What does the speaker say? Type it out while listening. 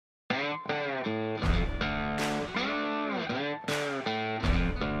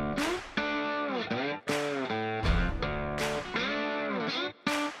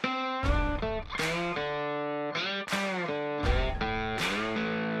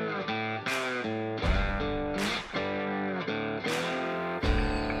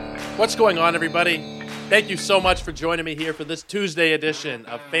What's going on, everybody? Thank you so much for joining me here for this Tuesday edition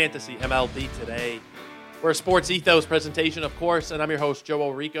of Fantasy MLB Today. We're a sports ethos presentation, of course, and I'm your host, Joe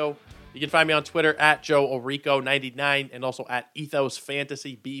Orico. You can find me on Twitter at JoeOrico99 and also at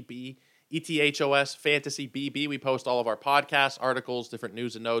EthosFantasyBB, ETHOS Fantasy BB. We post all of our podcasts, articles, different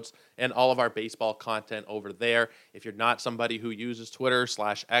news and notes, and all of our baseball content over there. If you're not somebody who uses Twitter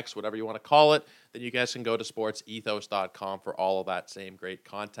 /X, whatever you want to call it, then you guys can go to sportsethos.com for all of that same great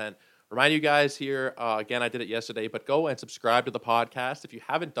content. Remind you guys here, again, I did it yesterday, but go and subscribe to the podcast. If you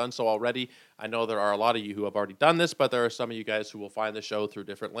haven't done so already, I know there are a lot of you who have already done this, but there are some of you guys who will find the show through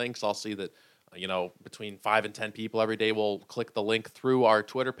different links. I'll see that, between 5 and 10 people every day will click the link through our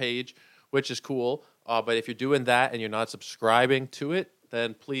Twitter page, which is cool. But if you're doing that and you're not subscribing to it,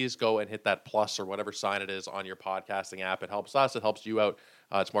 then please go and hit that plus or whatever sign it is on your podcasting app. It helps us. It helps you out.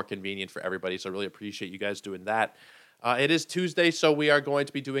 It's more convenient for everybody, so I really appreciate you guys doing that. It is Tuesday, so we are going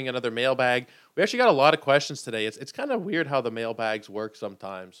to be doing another mailbag. We actually got a lot of questions today. It's kind of weird how the mailbags work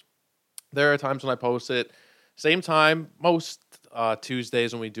sometimes. There are times when I post it same time. Most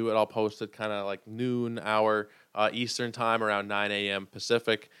Tuesdays when we do it, I'll post it kind of like noon hour Eastern time, around 9 a.m.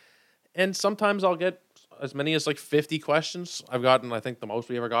 Pacific. And sometimes I'll get as many as like 50 questions. I've gotten, I think the most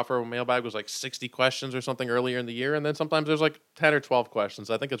we ever got for a mailbag was like 60 questions or something earlier in the year. And then sometimes there's like 10 or 12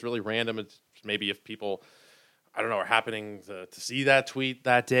 questions. I think it's really random. It's maybe if people, I don't know, are happening to see that tweet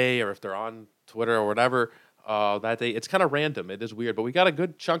that day, or if they're on Twitter or whatever that day. It's kind of random. It is weird. But we got a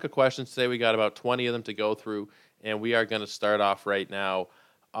good chunk of questions today. We got about 20 of them to go through, and we are going to start off right now.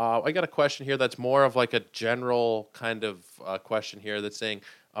 I got a question here that's more of like a general kind of question here that's saying,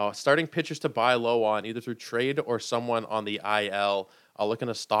 starting pitchers to buy low on, either through trade or someone on the IL, looking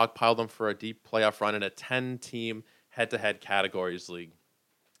to stockpile them for a deep playoff run in a 10-team head-to-head categories league.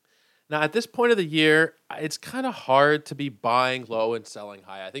 Now, at this point of the year, it's kind of hard to be buying low and selling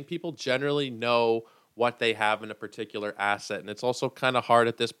high. I think people generally know what they have in a particular asset, and it's also kind of hard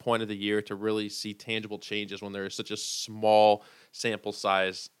at this point of the year to really see tangible changes when there is such a small sample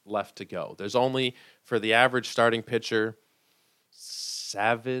size left to go. There's only, for the average starting pitcher,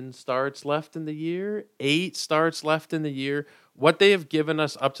 7 starts left in the year, 8 starts left in the year. What they have given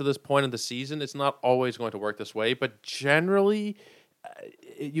us up to this point in the season, it's not always going to work this way, but generally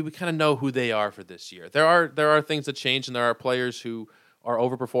you would kind of know who they are for this year. There are things that change, and there are players who are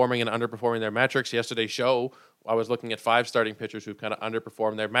overperforming and underperforming their metrics. Yesterday's show, I was looking at 5 starting pitchers who've kind of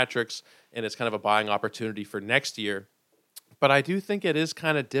underperformed their metrics, and it's kind of a buying opportunity for next year. But I do think it is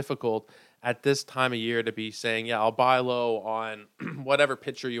kind of difficult at this time of year to be saying, yeah, I'll buy low on whatever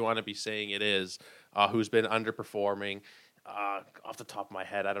pitcher you want to be saying it is, who's been underperforming. Off the top of my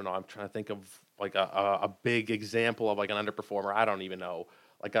head, I don't know. I'm trying to think of like a big example of like an underperformer. I don't even know.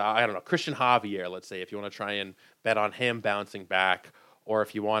 Like, I don't know, Christian Javier, let's say, if you want to try and bet on him bouncing back, or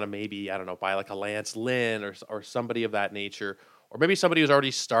if you want to maybe, I don't know, buy like a Lance Lynn or somebody of that nature, or maybe somebody who's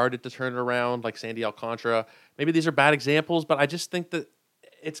already started to turn it around, like Sandy Alcantara. Maybe these are bad examples, but I just think that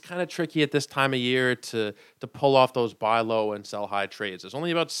it's kind of tricky at this time of year to pull off those buy low and sell high trades. There's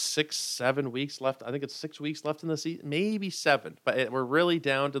only about 6-7 weeks left. I think it's 6 weeks left in the season, maybe 7. But we're really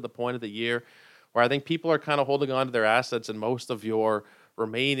down to the point of the year where I think people are kind of holding on to their assets, and most of your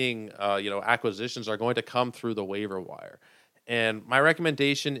remaining acquisitions are going to come through the waiver wire. And my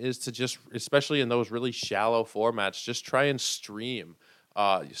recommendation is to just, especially in those really shallow formats, just try and stream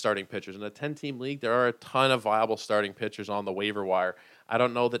starting pitchers. In a 10-team league, there are a ton of viable starting pitchers on the waiver wire. I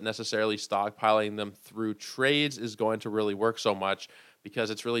don't know that necessarily stockpiling them through trades is going to really work so much, because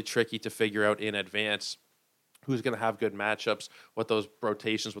it's really tricky to figure out in advance who's going to have good matchups, what those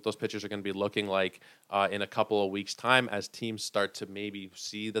rotations, what those pitchers are going to be looking like in a couple of weeks' time as teams start to maybe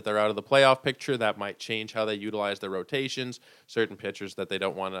see that they're out of the playoff picture. That might change how they utilize their rotations. Certain pitchers that they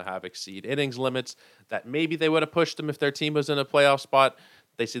don't want to have exceed innings limits, that maybe they would have pushed them if their team was in a playoff spot.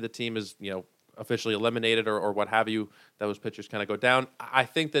 They see the team is, officially eliminated or what have you, those pitchers kind of go down. I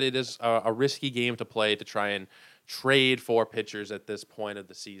think that it is a risky game to play to try and trade for pitchers at this point of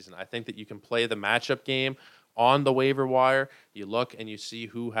the season. I think that you can play the matchup game on the waiver wire. You look and you see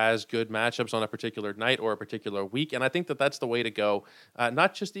who has good matchups on a particular night or a particular week, and I think that that's the way to go,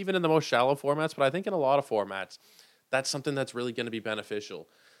 not just even in the most shallow formats, but I think in a lot of formats, that's something that's really going to be beneficial.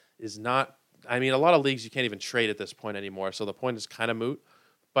 A lot of leagues you can't even trade at this point anymore, so the point is kind of moot.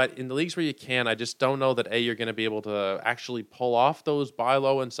 But in the leagues where you can, I just don't know that, you're going to be able to actually pull off those buy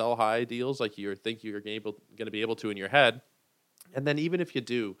low and sell high deals like you think you're going to be able to in your head. And then even if you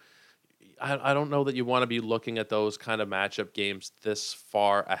do, I don't know that you want to be looking at those kind of matchup games this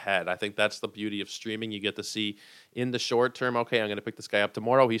far ahead. I think that's the beauty of streaming. You get to see in the short term, okay, I'm going to pick this guy up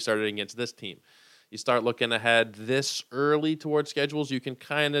tomorrow. He started against this team. you start looking ahead this early towards schedules, you can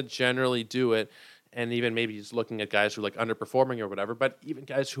kind of generally do it. And even maybe just looking at guys who like underperforming or whatever, but even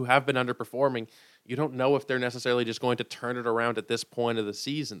guys who have been underperforming, you don't know if they're necessarily just going to turn it around at this point of the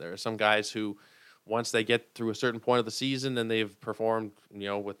season. There are some guys who, once they get through a certain point of the season and they've performed,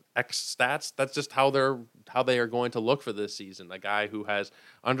 with X stats, that's just how they are going to look for this season. A guy who has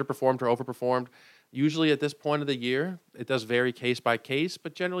underperformed or overperformed, usually at this point of the year, it does vary case by case,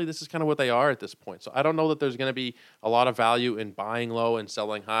 but generally this is kind of what they are at this point. So I don't know that there's going to be a lot of value in buying low and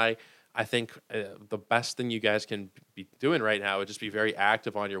selling high. I think the best thing you guys can be doing right now is just be very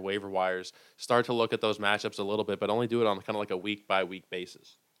active on your waiver wires. Start to look at those matchups a little bit, but only do it on kind of like a week-by-week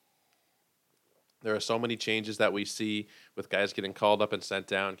basis. There are so many changes that we see with guys getting called up and sent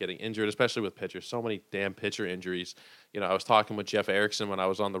down, getting injured, especially with pitchers. So many damn pitcher injuries. I was talking with Jeff Erickson when I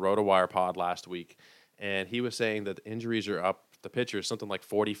was on the RotoWire pod last week, and he was saying that injuries are up. The pitchers something like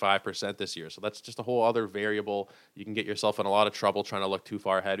 45% this year. So that's just a whole other variable. You can get yourself in a lot of trouble trying to look too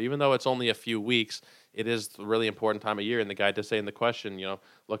far ahead. Even though it's only a few weeks, it is a really important time of year. And the guy did say in the question,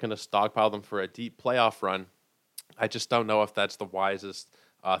 looking to stockpile them for a deep playoff run. I just don't know if that's the wisest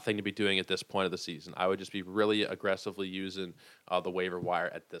thing to be doing at this point of the season. I would just be really aggressively using the waiver wire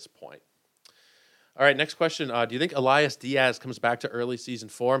at this point. All right, next question. Do you think Elias Diaz comes back to early season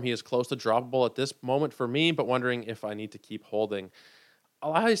form? He is close to droppable at this moment for me, but wondering if I need to keep holding.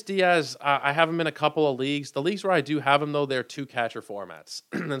 Elias Diaz, I have him in a couple of leagues. The leagues where I do have him, though, they're two catcher formats.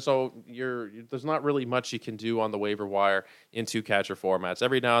 And so there's not really much you can do on the waiver wire in two catcher formats.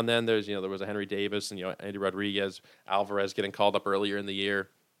 Every now and then there was a Henry Davis and Andy Rodriguez, Alvarez getting called up earlier in the year.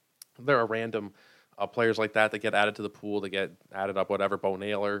 There are random players like that get added to the pool, that get added up, whatever, Bo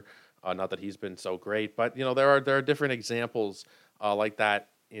Naylor. Not that he's been so great, but there are different examples like that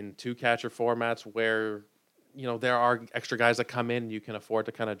in two catcher formats where there are extra guys that come in and you can afford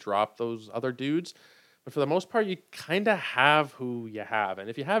to kind of drop those other dudes. But for the most part, you kind of have who you have, and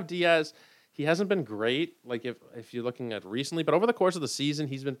if you have Diaz, he hasn't been great. Like if you're looking at recently, but over the course of the season,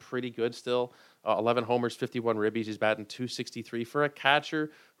 he's been pretty good still. 11 homers, 51 ribbies. He's batting .263 for a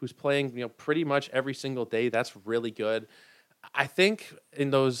catcher who's playing pretty much every single day. That's really good. I think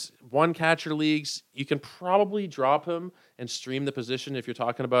in those one catcher leagues, you can probably drop him and stream the position. If you're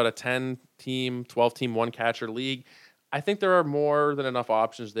talking about a 10-team, 12-team one catcher league, I think there are more than enough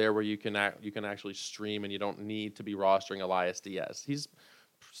options there where you can actually stream and you don't need to be rostering Elias Diaz. He's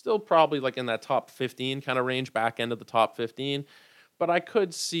still probably like in that top 15 kind of range, back end of the top 15. But I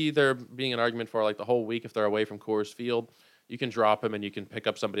could see there being an argument for like the whole week if they're away from Coors Field. You can drop him and you can pick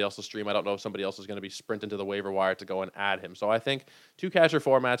up somebody else's stream. I don't know if somebody else is going to be sprinting to the waiver wire to go and add him. So I think two catcher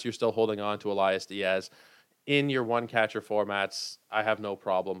formats, you're still holding on to Elias Diaz. In your one catcher formats, I have no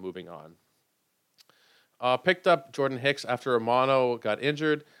problem moving on. Picked up Jordan Hicks after Romano got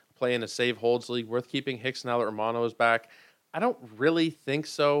injured, playing a save holds league. Worth keeping Hicks now that Romano is back? I don't really think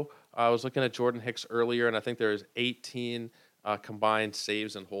so. I was looking at Jordan Hicks earlier, and I think there's 18 combined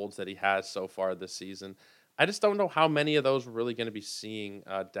saves and holds that he has so far this season. I just don't know how many of those we're really going to be seeing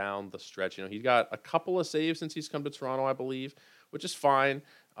down the stretch. He's got a couple of saves since he's come to Toronto, I believe, which is fine.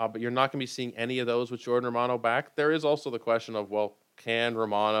 But you're not going to be seeing any of those with Jordan Romano back. There is also the question of, well, can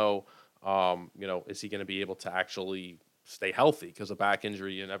Romano, is he going to be able to actually stay healthy? Because a back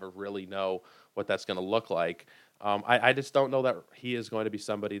injury, you never really know what that's going to look like. I just don't know that he is going to be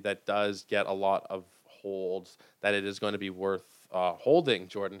somebody that does get a lot of holds, that it is going to be worth holding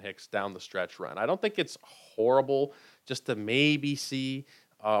Jordan Hicks down the stretch run. I don't think it's horrible just to maybe see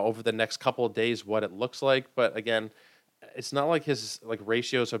over the next couple of days what it looks like. But again, it's not like his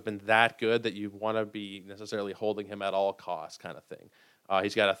ratios have been that good that you want to be necessarily holding him at all costs kind of thing.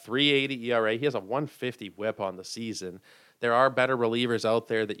 He's got a 3.80 ERA. He has a 150 whip on the season. There are better relievers out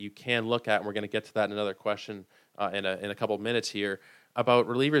there that you can look at, and we're going to get to that in another question in a couple of minutes here, about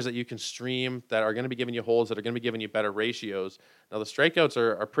relievers that you can stream that are going to be giving you holds, that are going to be giving you better ratios. Now, the strikeouts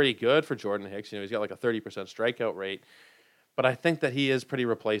are pretty good for Jordan Hicks. He's got like a 30% strikeout rate. But I think that he is pretty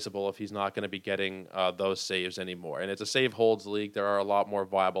replaceable if he's not going to be getting those saves anymore. And it's a save holds league. There are a lot more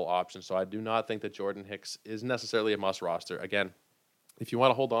viable options. So I do not think that Jordan Hicks is necessarily a must roster. Again, if you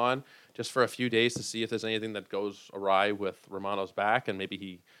want to hold on just for a few days to see if there's anything that goes awry with Romano's back, and maybe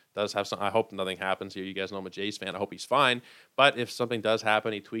he does have some. I hope nothing happens here. You guys know I'm a Jays fan. I hope he's fine. But if something does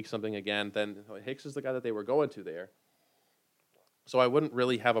happen, he tweaks something again, then Hicks is the guy that they were going to there. So I wouldn't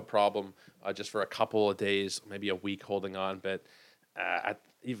really have a problem just for a couple of days, maybe a week holding on. But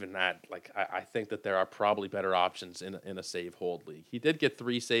even that, I think that there are probably better options in a save hold league. He did get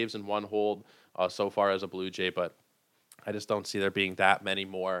 3 saves and 1 hold so far as a Blue Jay, but I just don't see there being that many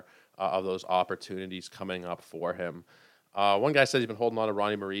more of those opportunities coming up for him. One guy said he's been holding on to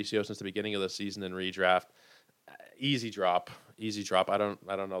Ronnie Mauricio since the beginning of the season in redraft. Easy drop. I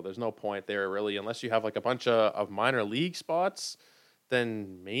don't know. There's no point there really, unless you have like a bunch of minor league spots,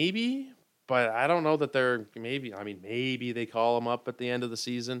 then maybe. But I don't know that they're maybe. I mean, maybe they call him up at the end of the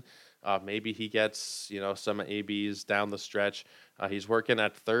season. Maybe he gets some ABs down the stretch. He's working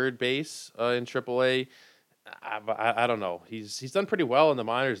at third base in AAA. I don't know. He's done pretty well in the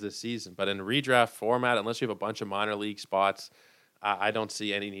minors this season, but in redraft format, unless you have a bunch of minor league spots, I don't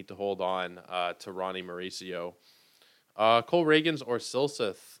see any need to hold on to Ronnie Mauricio. Cole Reagans or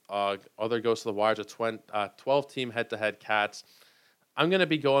Silseth. Other goes to the wires. A 12-team head-to-head Cats. I'm going to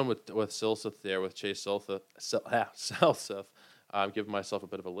be going with Silseth there, with Chase Silseth. I'm giving myself a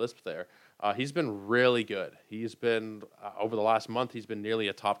bit of a lisp there. He's been really good. He's been, over the last month, he's been nearly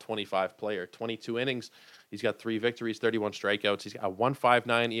a top 25 player. 22 innings. He's got 3 victories, 31 strikeouts. He's got a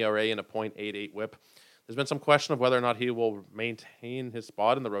 1.59 ERA and a .88 whip. There's been some question of whether or not he will maintain his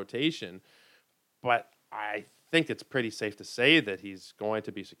spot in the rotation, but I think it's pretty safe to say that he's going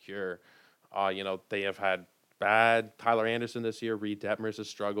to be secure. They have had bad Tyler Anderson this year. Reed Detmers has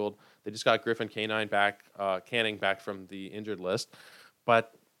struggled. They just got Griffin Canning back from the injured list,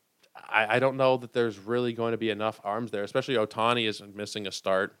 but I don't know that there's really going to be enough arms there, especially Ohtani is missing a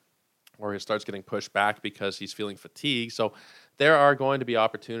start, or his start's getting pushed back because he's feeling fatigued. So there are going to be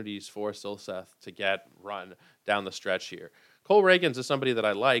opportunities for Silseth to get run down the stretch here. Cole Reagans is somebody that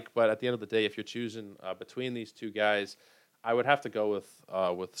I like, but at the end of the day, if you're choosing between these two guys, I would have to go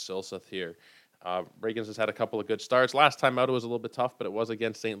with Silseth here. Reagans has had a couple of good starts. Last time out, it was a little bit tough, but it was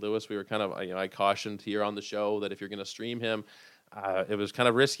against St. Louis. We were kind of, I cautioned here on the show that if you're going to stream him, it was kind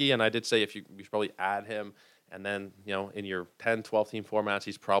of risky, and I did say you should probably add him. And then, in your 10, 12-team formats,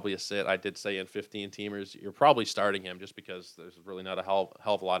 he's probably a sit. I did say in 15-teamers, you're probably starting him just because there's really not a hell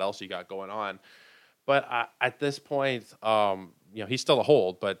of a lot else you got going on. But at this point, he's still a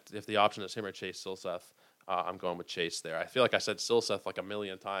hold. But if the option is him or Chase Silseth, I'm going with Chase there. I feel like I said Silseth like a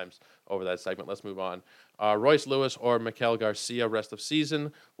million times over that segment. Let's move on. Royce Lewis or Maikel Garcia rest of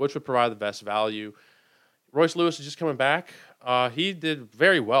season, which would provide the best value? Royce Lewis is just coming back. He did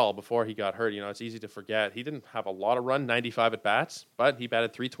very well before he got hurt. It's easy to forget. He didn't have a lot of run, 95 at bats, but he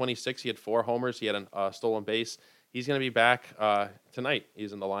batted .326. He had 4 homers. He had a stolen base. He's going to be back tonight.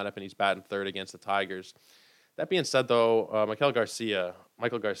 He's in the lineup, and he's batting third against the Tigers. That being said, though, Michael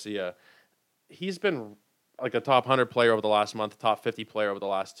Garcia, he's been like a top 100 player over the last month, top 50 player over the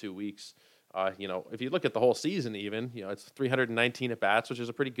last 2 weeks. If you look at the whole season even, it's 319 at-bats, which is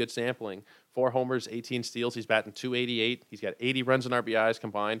a pretty good sampling. 4 homers, 18 steals. He's batting .288. He's got 80 runs and RBIs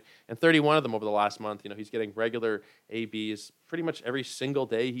combined, and 31 of them over the last month. He's getting regular ABs pretty much every single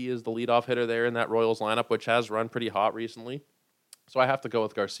day. He is the leadoff hitter there in that Royals lineup, which has run pretty hot recently. So I have to go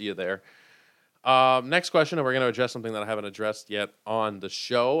with Garcia there. Next question, and we're going to address something that I haven't addressed yet on the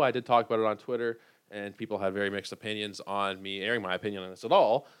show. I did talk about it on Twitter, and people had very mixed opinions on me airing my opinion on this at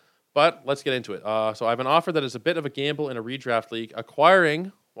all. But let's get into it. So I have an offer that is a bit of a gamble in a redraft league,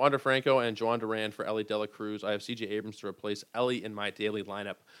 acquiring Wander Franco and Joan Duran for Ellie De La Cruz. I have C.J. Abrams to replace Ellie in my daily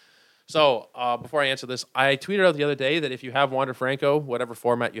lineup. So before I answer this, I tweeted out the other day that if you have Wander Franco, whatever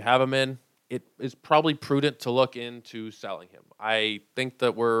format you have him in, it is probably prudent to look into selling him. I think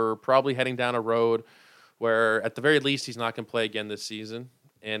that we're probably heading down a road where, at the very least, he's not going to play again this season.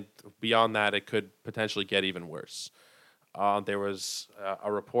 And beyond that, it could potentially get even worse. There was a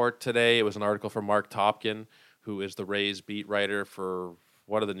report today. It was an article from Mark Topkin, who is the Rays beat writer for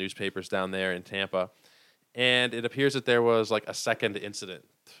one of the newspapers down there in Tampa. And it appears that there was like a second incident.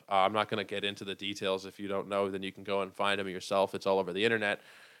 I'm not going to get into the details. If you don't know, then you can go and find them yourself. It's all over the internet.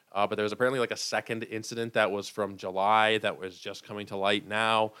 But there was apparently like a second incident that was from July that was just coming to light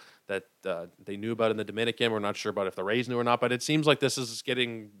now that they knew about in the Dominican. We're not sure about if the Rays knew or not, but it seems like this is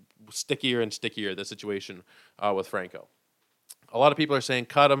getting stickier and stickier, the situation with Franco. A lot of people are saying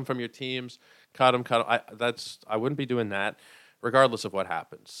cut him from your teams, cut him. I wouldn't be doing that, regardless of what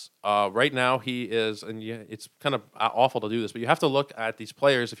happens. Right now, he is, and it's kind of awful to do this, but you have to look at these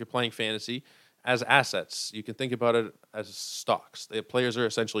players if you're playing fantasy as assets. You can think about it as stocks. The players are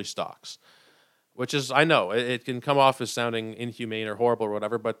essentially stocks, which is, I know, it can come off as sounding inhumane or horrible or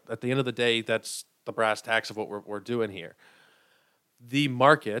whatever, but at the end of the day, that's the brass tacks of what we're doing here. The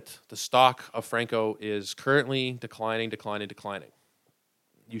market, the stock of Franco, is currently declining.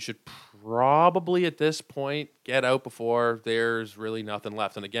 You should probably at this point get out before there's really nothing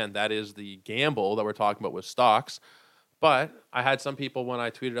left. And again, that is the gamble that we're talking about with stocks. But I had some people, when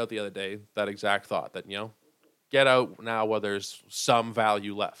I tweeted out the other day, that exact thought that, get out now while there's some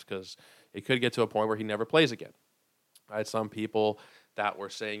value left, because it could get to a point where he never plays again. I had some people that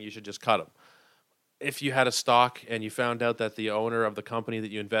were saying you should just cut him. if you had a stock and you found out that the owner of the company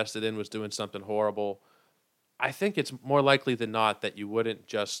that you invested in was doing something horrible, I think it's more likely than not that you wouldn't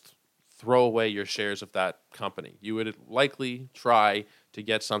just throw away your shares of that company. You would likely try to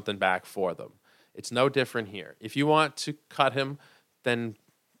get something back for them. It's no different here. If you want to cut him, then,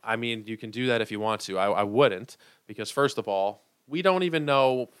 I mean, you can do that if you want to. I wouldn't, because first of all, we don't even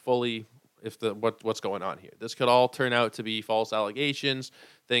know fully if what's going on here. This could all turn out to be false allegations.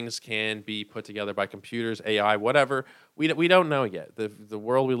 Things can be put together by computers, AI, whatever. We don't know yet. The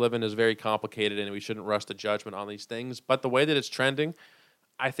world we live in is very complicated, and we shouldn't rush to judgment on these things. But the way that it's trending,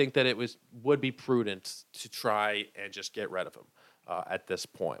 I think that would be prudent to try and just get rid of him at this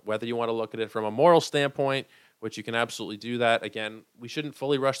point. Whether you want to look at it from a moral standpoint, which you can absolutely do that. Again, we shouldn't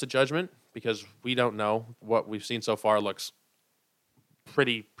fully rush to judgment because we don't know. What we've seen so far looks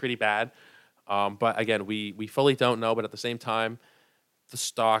pretty bad. But again, we fully don't know. But at the same time, the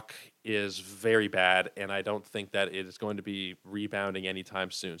stock is very bad, and I don't think that it is going to be rebounding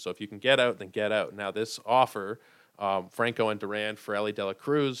anytime soon. So if you can get out, then get out. Now, this offer, Franco and Duran for Ellie De La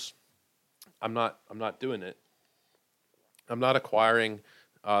Cruz, I'm not doing it. I'm not acquiring.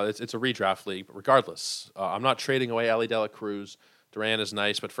 It's a redraft league, but regardless, I'm not trading away Ellie De La Cruz. Duran is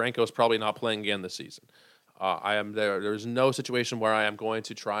nice, but Franco is probably not playing again this season. I am there. There's no situation where I am going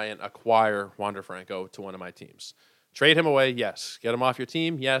to try and acquire Wander Franco to one of my teams. Trade him away, yes. Get him off your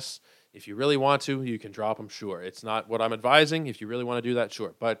team, yes. If you really want to, you can drop him, sure. It's not what I'm advising. If you really want to do that,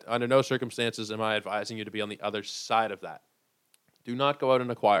 sure. But under no circumstances am I advising you to be on the other side of that. Do not go out and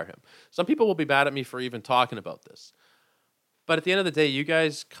acquire him. Some people will be mad at me for even talking about this. But at the end of the day, you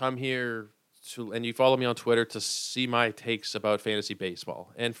guys come here and you follow me on Twitter to see my takes about fantasy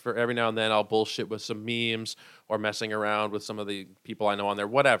baseball. And for every now and then, I'll bullshit with some memes or messing around with some of the people I know on there,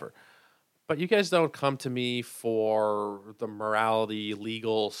 whatever. But you guys don't come to me for the morality,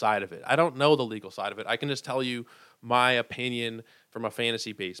 legal side of it. I don't know the legal side of it. I can just tell you my opinion from a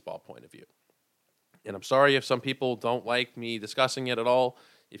fantasy baseball point of view. And I'm sorry if some people don't like me discussing it at all.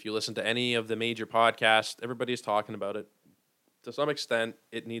 If you listen to any of the major podcasts, everybody's talking about it. To some extent,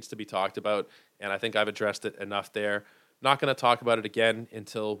 it needs to be talked about, and I think I've addressed it enough there. Not going to talk about it again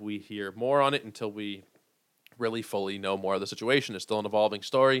until we hear more on it, until we really fully know more of the situation. It's still an evolving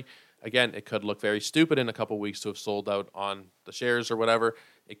story. Again, it could look very stupid in a couple weeks to have sold out on the shares or whatever.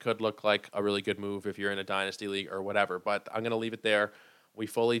 It could look like a really good move if you're in a dynasty league or whatever, but I'm going to leave it there. We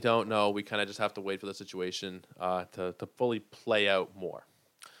fully don't know. We kind of just have to wait for the situation to fully play out more.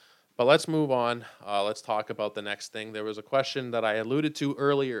 But let's move on. Let's talk about the next thing. There was a question that I alluded to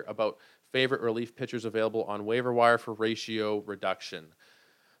earlier about favorite relief pitchers available on waiver wire for ratio reduction.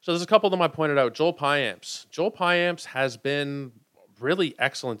 So there's a couple of them I pointed out. Joel Payamps. Joel Payamps has been really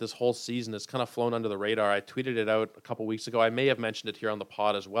excellent this whole season. It's kind of flown under the radar. I tweeted it out a couple weeks ago. I may have mentioned it here on the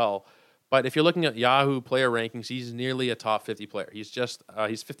pod as well. But if you're looking at Yahoo player rankings, he's nearly a top 50 player. He's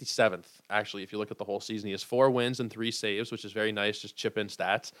 57th, actually, if you look at the whole season. He has 4 wins and 3 saves, which is very nice, just chip in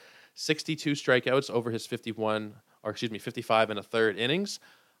stats. 62 strikeouts over his 55 and a third innings.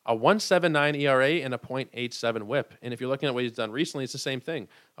 A 1.79 ERA and a .87 WHIP. And if you're looking at what he's done recently, it's the same thing.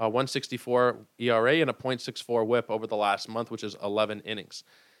 A 1.64 ERA and a .64 WHIP over the last month, which is 11 innings.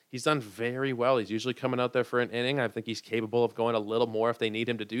 He's done very well. He's usually coming out there for an inning. I think he's capable of going a little more if they need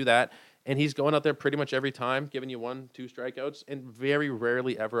him to do that. And he's going out there pretty much every time, giving you 1-2 strikeouts, and very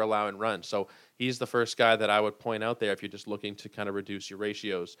rarely ever allowing runs. So he's the first guy that I would point out there if you're just looking to kind of reduce your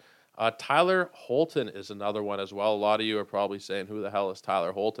ratios. Tyler Holton is another one as well. A lot of you are probably saying, who the hell is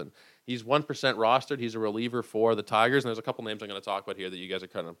Tyler Holton? He's 1% rostered. He's a reliever for the Tigers. And there's a couple names I'm going to talk about here that you guys are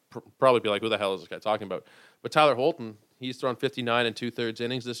kind of probably be like, who the hell is this guy talking about? But Tyler Holton, he's thrown 59 and 2/3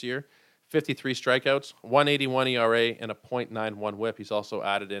 innings this year, 53 strikeouts, 1.81 ERA, and a .91 WHIP. He's also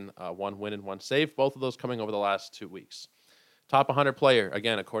added in 1 win and 1 save, both of those coming over the last 2 weeks. Top 100 player,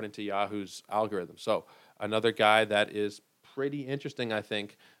 again, according to Yahoo's algorithm. So another guy that is pretty interesting, I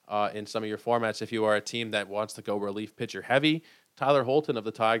think, in some of your formats. If you are a team that wants to go relief pitcher heavy, Tyler Holton of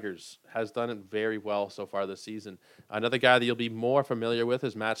the Tigers has done it very well so far this season. Another guy that you'll be more familiar with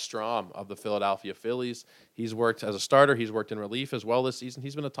is Matt Strahm of the Philadelphia Phillies. He's worked as a starter. He's worked in relief as well this season.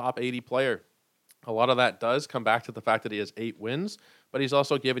 He's been a top 80 player. A lot of that does come back to the fact that he has 8 wins, but he's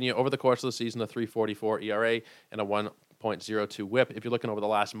also given you, over the course of the season, a 3.44 ERA and a 1.02 WHIP. If you're looking over the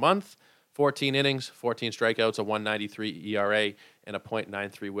last month, 14 innings, 14 strikeouts, a 1.93 ERA, and a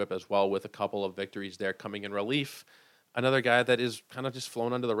 .93 WHIP as well, with a couple of victories there coming in relief. Another guy that is kind of just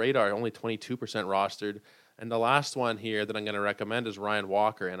flown under the radar, only 22% rostered. And the last one here that I'm going to recommend is Ryan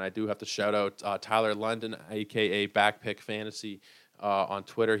Walker. And I do have to shout out Tyler London, a.k.a. Backpick Fantasy, on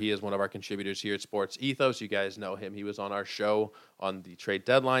Twitter. He is one of our contributors here at Sports Ethos. You guys know him. He was on our show on the trade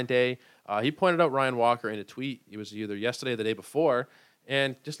deadline day. He pointed out Ryan Walker in a tweet. It was either yesterday or the day before.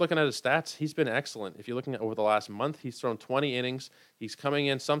 And just looking at his stats, he's been excellent. If you're looking at over the last month, he's thrown 20 innings. He's coming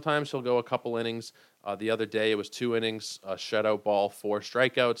in. Sometimes he'll go a couple innings. The other day, it was 2 innings, a shutout ball, 4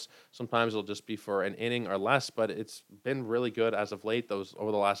 strikeouts. Sometimes it'll just be for an inning or less, but it's been really good as of late. Those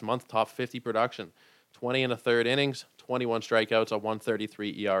over the last month, top 50 production. 20 and a third innings, 21 strikeouts, a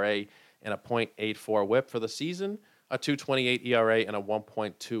 1.33 ERA, and a .84 WHIP for the season. A 2.28 ERA and a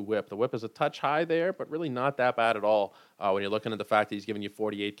 1.2 WHIP. The WHIP is a touch high there, but really not that bad at all when you're looking at the fact that he's giving you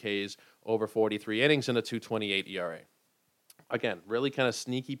 48 Ks over 43 innings and a 2.28 ERA. Again, really kind of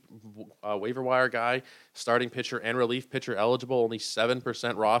sneaky waiver wire guy, starting pitcher and relief pitcher eligible, only 7%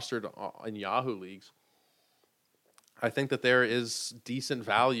 rostered in Yahoo leagues. I think that there is decent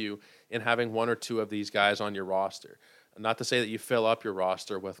value in having one or two of these guys on your roster. Not to say that you fill up your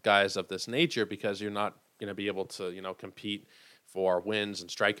roster with guys of this nature, because you're not going to be able to, compete for wins and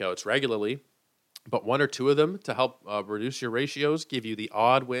strikeouts regularly. But one or two of them to help reduce your ratios, give you the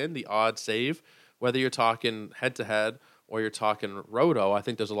odd win, the odd save, whether you're talking head-to-head or you're talking roto, I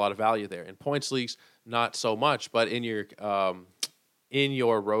think there's a lot of value there. In points leagues, not so much, but in your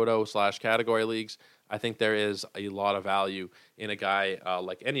roto/category leagues, I think there is a lot of value in a guy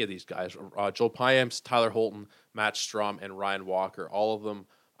like any of these guys. Joel Payamps, Tyler Holton, Matt Strum, and Ryan Walker. All of them,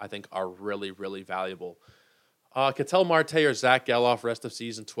 I think, are really, really valuable. Ketel Marte or Zach Geloff, rest of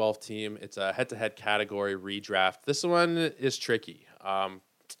season 12 team. It's a head-to-head category redraft. This one is tricky.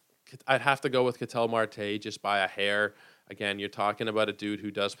 I'd have to go with Ketel Marte just by a hair. Again, you're talking about a dude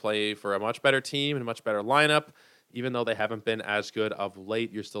who does play for a much better team and a much better lineup. Even though they haven't been as good of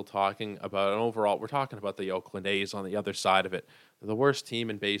late, you're still talking about an overall. We're talking about the Oakland A's on the other side of it. They're the worst team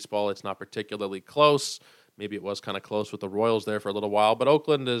in baseball. It's not particularly close. Maybe it was kind of close with the Royals there for a little while, but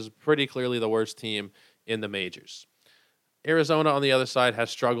Oakland is pretty clearly the worst team in the majors. Arizona on the other side has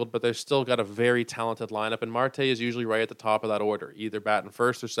struggled, but they've still got a very talented lineup, and Marte is usually right at the top of that order, either batting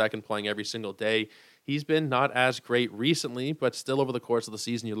first or second, playing every single day. He's been not as great recently, but still over the course of the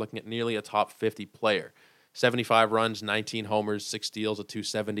season, you're looking at nearly a top 50 player. 75 runs, 19 homers, 6 steals, a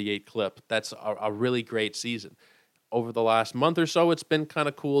 278 clip. That's a really great season. Over the last month or so, it's been kind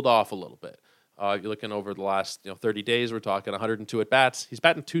of cooled off a little bit. You're looking over the last 30 days, we're talking 102 at-bats. He's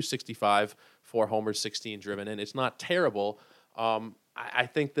batting .265, 4 homers, 16 driven in. It's not terrible. I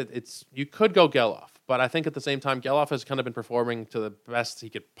think that you could go Geloff, but I think at the same time, Geloff has kind of been performing to the best he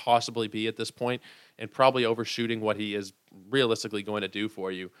could possibly be at this point and probably overshooting what he is realistically going to do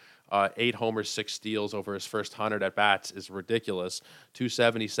for you. 8 homers, 6 steals over his first 100 at-bats is ridiculous.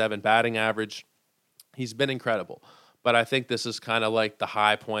 277 batting average. He's been incredible. But I think this is kind of like the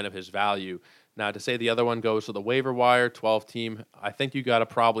high point of his value. Now, to say the other one goes to the waiver wire, 12-team, I think you got to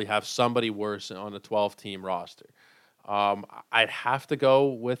probably have somebody worse on a 12-team roster. I'd have to go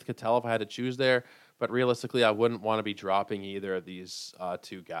with Ketel if I had to choose there, but realistically, I wouldn't want to be dropping either of these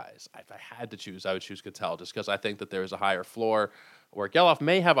two guys. If I had to choose, I would choose Ketel just because I think that there is a higher floor, where Geloff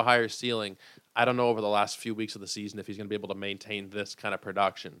may have a higher ceiling. I don't know over the last few weeks of the season if he's going to be able to maintain this kind of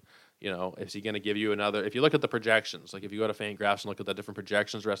production. Is he going to give you another? If you look at the projections, like if you go to Fangraphs and look at the different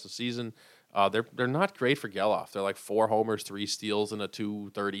projections the rest of the season, they're not great for Geloff. They're like 4 homers, 3 steals, and a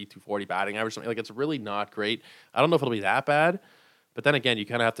 230, 240 batting average. Something like it's really not great. I don't know if it'll be that bad, but then again, you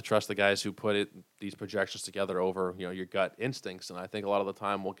kind of have to trust the guys who put these projections together over your gut instincts. And I think a lot of the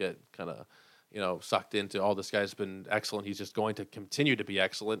time we'll get kind of sucked into, oh, this guy's been excellent, he's just going to continue to be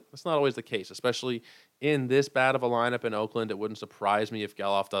excellent. That's not always the case, especially in this bad of a lineup in Oakland. It wouldn't surprise me if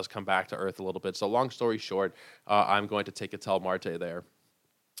Geloff does come back to earth a little bit. So long story short, I'm going to take Ketel Marte there.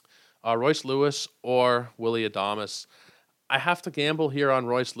 Royce Lewis or Willy Adames. I have to gamble here on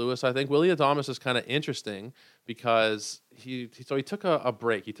Royce Lewis. I think Willy Adames is kind of interesting because he took a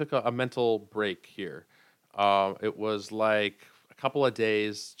break. He took a mental break here. It was like a couple of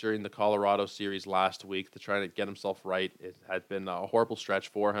days during the Colorado series last week to try to get himself right. It had been a horrible stretch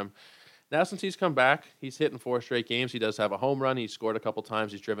for him. Now, since he's come back, he's hitting 4 straight games. He does have a home run. He's scored a couple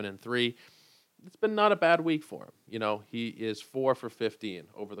times. He's driven in 3. It's been not a bad week for him. He is 4 for 15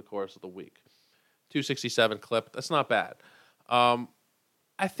 over the course of the week. 267 clip. That's not bad.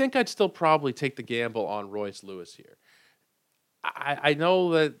 I think I'd still probably take the gamble on Royce Lewis here. I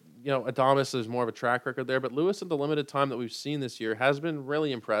know that Adames is more of a track record there, but Lewis in the limited time that we've seen this year has been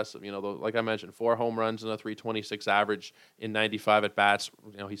really impressive. Like I mentioned, 4 home runs and a 326 average in 95 at bats.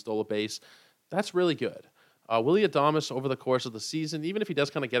 He stole a base. That's really good. Willie Adames over the course of the season, even if he does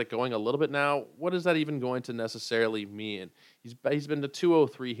kind of get it going a little bit now, what is that even going to necessarily mean? He's been the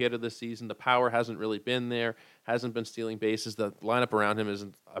 203 hitter this season. The power hasn't really been there, hasn't been stealing bases. The lineup around him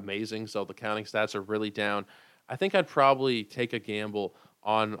isn't amazing, so the counting stats are really down. I think I'd probably take a gamble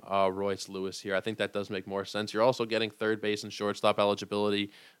on Royce Lewis here. I think that does make more sense. You're also getting third base and shortstop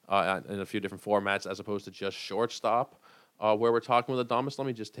eligibility in a few different formats as opposed to just shortstop. Where we're talking with Adames, let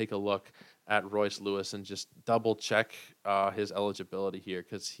me just take a look at Royce Lewis and just double check his eligibility here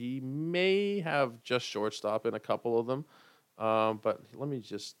because he may have just shortstop in a couple of them. But let me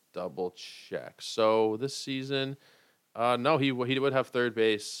just double check. So this season, no, he would have third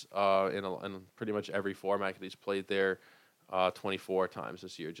base in pretty much every format that he's played there 24 times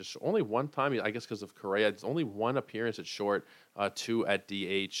this year. Just only one time, I guess because of Correa, it's only one appearance at short, 2 at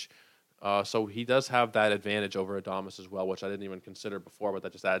DH. So he does have that advantage over Adames as well, which I didn't even consider before, but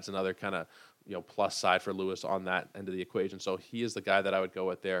that just adds another kind of plus side for Lewis on that end of the equation. So he is the guy that I would go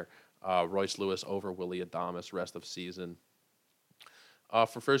with there, Royce Lewis over Willie Adames rest of season.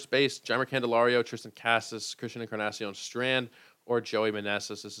 For first base, Jeimer Candelario, Tristan Casas, Christian Encarnacion Strand, or Joey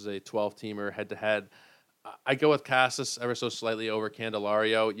Meneses. This is a 12-teamer head-to-head. I go with Casas ever so slightly over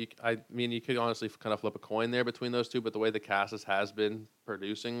Candelario. You could honestly kind of flip a coin there between those two, but the way that Casas has been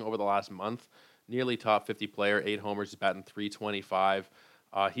producing over the last month, nearly top 50 player, 8 homers, he's batting .325.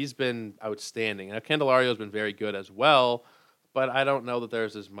 He's been outstanding. Now, Candelario's been very good as well, but I don't know that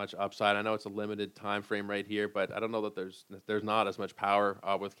there's as much upside. I know it's a limited time frame right here, but I don't know that there's not as much power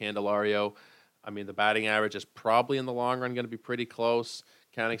with Candelario. I mean, the batting average is probably in the long run going to be pretty close.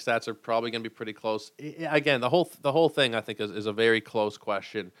 Counting stats are probably going to be pretty close. Again, the whole thing I think is a very close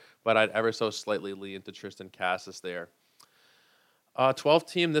question, but I'd ever so slightly lean to Tristan Casas there.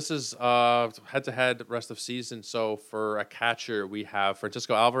 12th team, this is head-to-head rest of season. So for a catcher, we have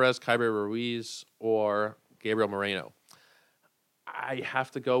Francisco Alvarez, Kyber Ruiz, or Gabriel Moreno. I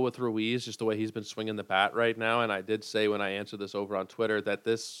have to go with Ruiz, just the way he's been swinging the bat right now, and I did say when I answered this over on Twitter that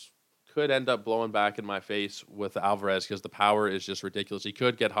this could end up blowing back in my face with Alvarez because the power is just ridiculous. He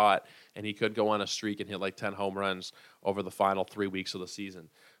could get hot, and he could go on a streak and hit like 10 home runs over the final 3 weeks of the season.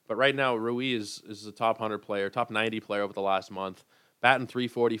 But right now, Ruiz is the top 100 player, top 90 player over the last month, batting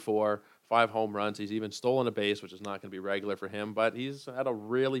 .344, 5 home runs. He's even stolen a base, which is not going to be regular for him, but he's had a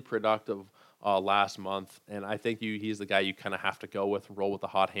really productive last month, and I think he's the guy you kind of have to go with, roll with the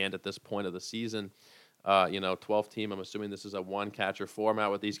hot hand at this point of the season. 12th team, I'm assuming this is a one-catcher format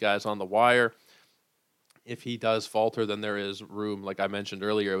with these guys on the wire. If he does falter, then there is room. Like I mentioned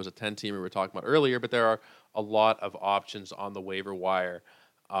earlier, it was a 10-teamer we were talking about earlier, but there are a lot of options on the waiver wire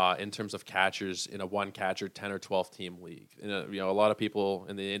in terms of catchers in a one-catcher 10 or 12-team league. A lot of people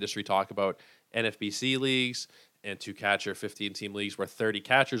in the industry talk about NFBC leagues and two-catcher 15-team leagues where 30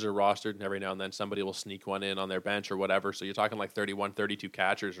 catchers are rostered, and every now and then somebody will sneak one in on their bench or whatever. So you're talking like 31, 32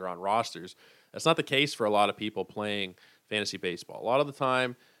 catchers are on rosters. That's not the case for a lot of people playing fantasy baseball. A lot of the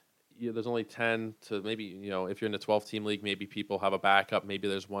time, there's only 10 to maybe, if you're in a 12-team league, maybe people have a backup. Maybe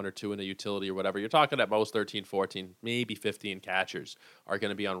there's 1 or 2 in a utility or whatever. You're talking at most 13, 14, maybe 15 catchers are going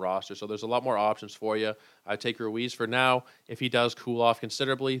to be on roster. So there's a lot more options for you. I take Ruiz for now. If he does cool off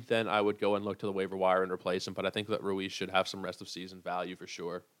considerably, then I would go and look to the waiver wire and replace him. But I think that Ruiz should have some rest of season value for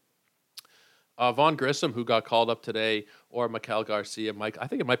sure. Vaughn Grissom, who got called up today, or Michael Garcia. I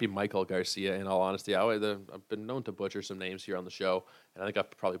think it might be Michael Garcia, in all honesty. I've been known to butcher some names here on the show, and I think I've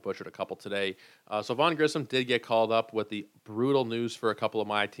probably butchered a couple today. So Vaughn Grissom did get called up with the brutal news for a couple of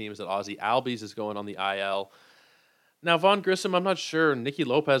my teams that Ozzie Albies is going on the IL. Now, Vaughn Grissom, I'm not sure. Nicky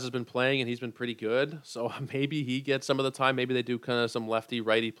Lopez has been playing, and he's been pretty good, so maybe he gets some of the time. Maybe they do kind of some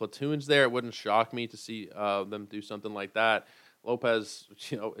lefty-righty platoons there. It wouldn't shock me to see them do something like that. Lopez,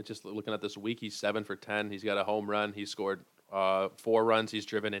 just looking at this week, he's 7 for 10. He's got a home run. He scored 4 runs. He's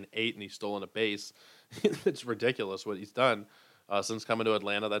driven in 8, and he's stolen a base. It's ridiculous what he's done since coming to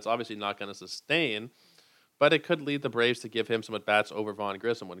Atlanta. That's obviously not going to sustain, but it could lead the Braves to give him some at-bats over Vaughn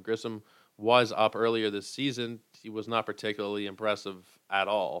Grissom. When Grissom was up earlier this season, he was not particularly impressive at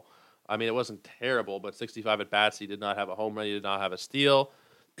all. I mean, it wasn't terrible, but 65 at-bats. He did not have a home run. He did not have a steal.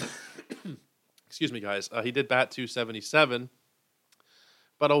 Excuse me, guys. He did bat .277.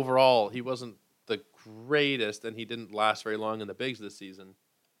 But overall, he wasn't the greatest, and he didn't last very long in the bigs this season.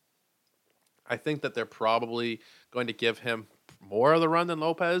 I think that they're probably going to give him more of the run than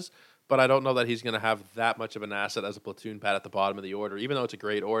Lopez, but I don't know that he's going to have that much of an asset as a platoon bat at the bottom of the order, even though it's a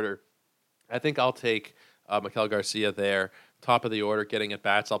great order. I think I'll take Michael Garcia there, top of the order, getting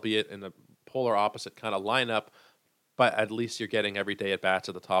at-bats, albeit in the polar opposite kind of lineup, but at least you're getting everyday at-bats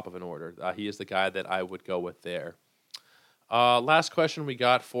at the top of an order. He is the guy that I would go with there. Last question we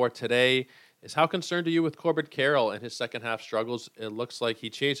got for today is how concerned are you with Corbin Carroll and his second half struggles? It looks like he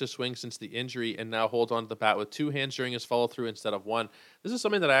changed his swing since the injury and now holds on to the bat with two hands during his follow through instead of one. This is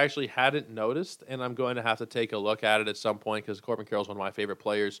something that I actually hadn't noticed, and I'm going to have to take a look at it at some point because Corbin Carroll's one of my favorite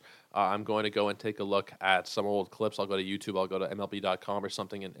players. I'm going to go and take a look at some old clips. I'll go to YouTube, I'll go to MLB.com or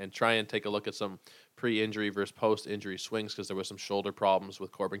something and try and take a look at some pre-injury versus post-injury swings because there was some shoulder problems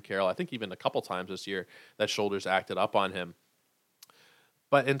with Corbin Carroll. I think even a couple times this year that shoulders acted up on him.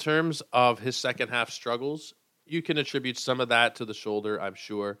 But in terms of his second half struggles, you can attribute some of that to the shoulder, I'm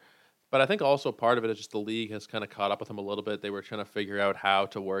sure. But I think also part of it is just the league has kind of caught up with him a little bit. They were trying to figure out how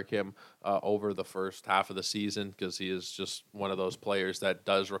to work him over the first half of the season because he is just one of those players that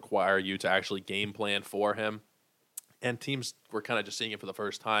does require you to actually game plan for him. And teams were kind of just seeing him for the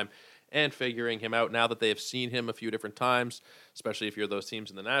first time and figuring him out now that they have seen him a few different times, especially if you're those teams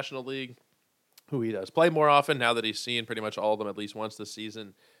in the National League, who he does play more often now that he's seen pretty much all of them at least once this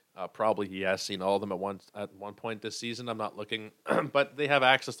season. Probably he has seen all of them at one point this season. I'm not looking, but they have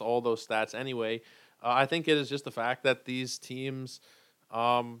access to all those stats anyway. I think it is just the fact that these teams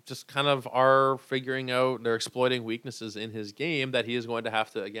just kind of are figuring out, they're exploiting weaknesses in his game that he is going to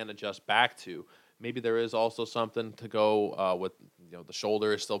have to, again, adjust back to. Maybe there is also something to go with, the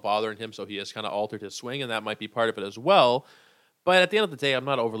shoulder is still bothering him, so he has kind of altered his swing, and that might be part of it as well. But at the end of the day, I'm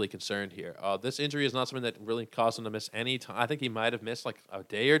not overly concerned here. This injury is not something that really caused him to miss any time. I think he might have missed like a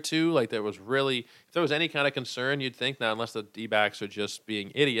day or two. Like if there was any kind of concern, you'd think now, unless the D-backs are just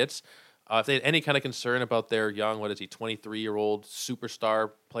being idiots, if they had any kind of concern about their young, 23-year-old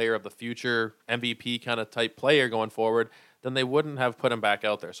superstar player of the future, MVP kind of type player going forward, then they wouldn't have put him back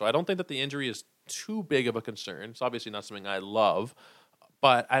out there. So I don't think that the injury is too big of a concern. It's obviously not something I love,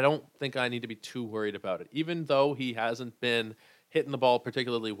 but I don't think I need to be too worried about it. Even though he hasn't been hitting the ball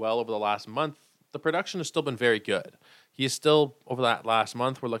particularly well over the last month, the production has still been very good. He is still, over that last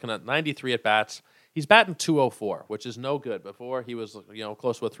month, we're looking at 93 at-bats. He's batting .204, which is no good. Before, he was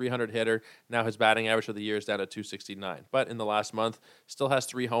close to a 300 hitter. Now his batting average for the year is down to .269. But in the last month, still has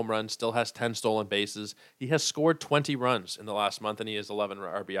 3 home runs, still has 10 stolen bases. He has scored 20 runs in the last month, and he has 11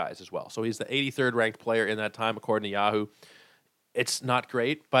 RBIs as well. So he's the 83rd ranked player in that time, according to Yahoo. It's not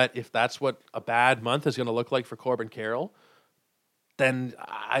great, but if that's what a bad month is going to look like for Corbin Carroll, then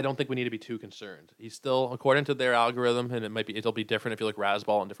I don't think we need to be too concerned. He's still, according to their algorithm, and it'll be different if you look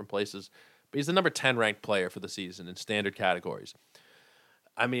Razzball in different places, but he's the number 10 ranked player for the season in standard categories.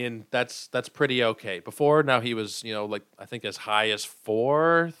 I mean, that's pretty okay. Before, now he was, I think as high as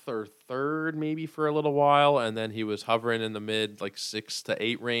 4th or 3rd maybe for a little while, and then he was hovering in the mid 6 to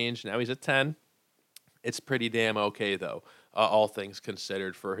 8 range. Now he's at 10. It's pretty damn okay, though, all things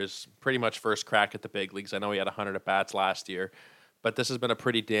considered, for his pretty much first crack at the big leagues. I know he had 100 at-bats last year, but this has been a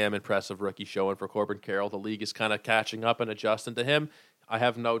pretty damn impressive rookie showing for Corbin Carroll. The league is kind of catching up and adjusting to him. I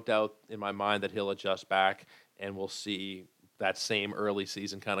have no doubt in my mind that he'll adjust back, and we'll see that same early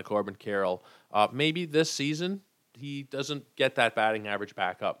season kind of Corbin Carroll. Maybe this season he doesn't get that batting average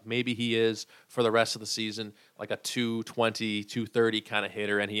back up. Maybe he is, for the rest of the season, like a 220, 230 kind of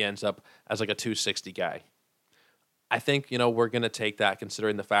hitter, and he ends up as like a 260 guy. I think, we're going to take that,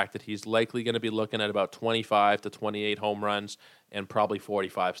 considering the fact that he's likely going to be looking at about 25 to 28 home runs and probably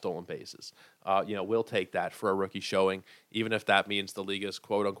 45 stolen bases. We'll take that for a rookie showing, even if that means the league is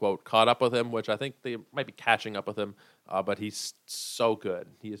quote-unquote caught up with him, which I think they might be catching up with him, but he's so good.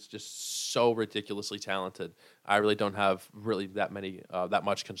 He is just so ridiculously talented. I really don't have that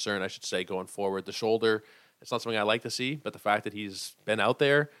much concern, I should say, going forward. The shoulder, it's not something I like to see, but the fact that he's been out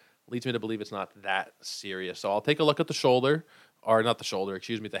there leads me to believe it's not that serious. So I'll take a look at the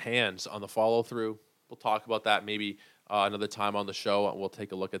hands on the follow-through. We'll talk about that maybe another time on the show. We'll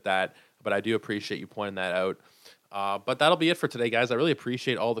take a look at that. But I do appreciate you pointing that out. But that'll be it for today, guys. I really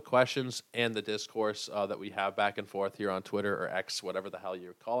appreciate all the questions and the discourse that we have back and forth here on Twitter or X, whatever the hell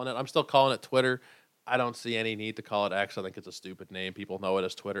you're calling it. I'm still calling it Twitter. I don't see any need to call it X. I think it's a stupid name. People know it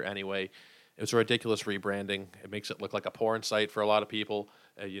as Twitter anyway. It was a ridiculous rebranding. It makes it look like a porn site for a lot of people.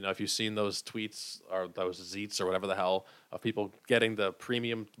 If you've seen those tweets or those Zeets or whatever the hell of people getting the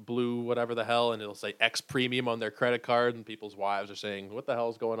premium blue, whatever the hell, and it'll say X premium on their credit card, and people's wives are saying, "What the hell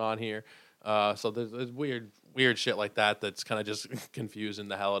is going on here?" So there's weird shit like that that's kind of just confusing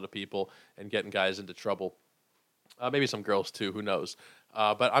the hell out of people and getting guys into trouble. Maybe some girls too, who knows?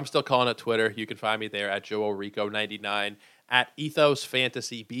 But I'm still calling it Twitter. You can find me there at JoeOrico99, at Ethos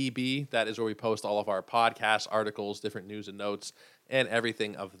Fantasy BB. That is where we post all of our podcasts, articles, different news and notes, and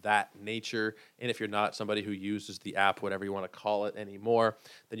everything of that nature. And if you're not somebody who uses the app, whatever you want to call it anymore,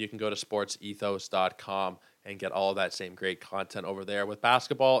 then you can go to sportsethos.com and get all of that same great content over there. With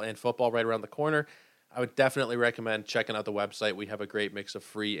basketball and football right around the corner, I would definitely recommend checking out the website. We have a great mix of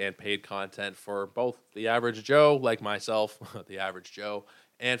free and paid content for both the average Joe, like myself, the average Joe,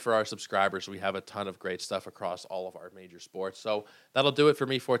 and for our subscribers. We have a ton of great stuff across all of our major sports. So that'll do it for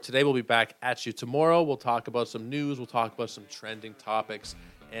me for today. We'll be back at you tomorrow. We'll talk about some news. We'll talk about some trending topics,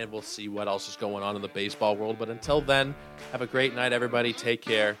 and we'll see what else is going on in the baseball world. But until then, have a great night, everybody. Take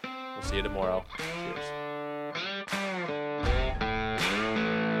care. We'll see you tomorrow. Cheers.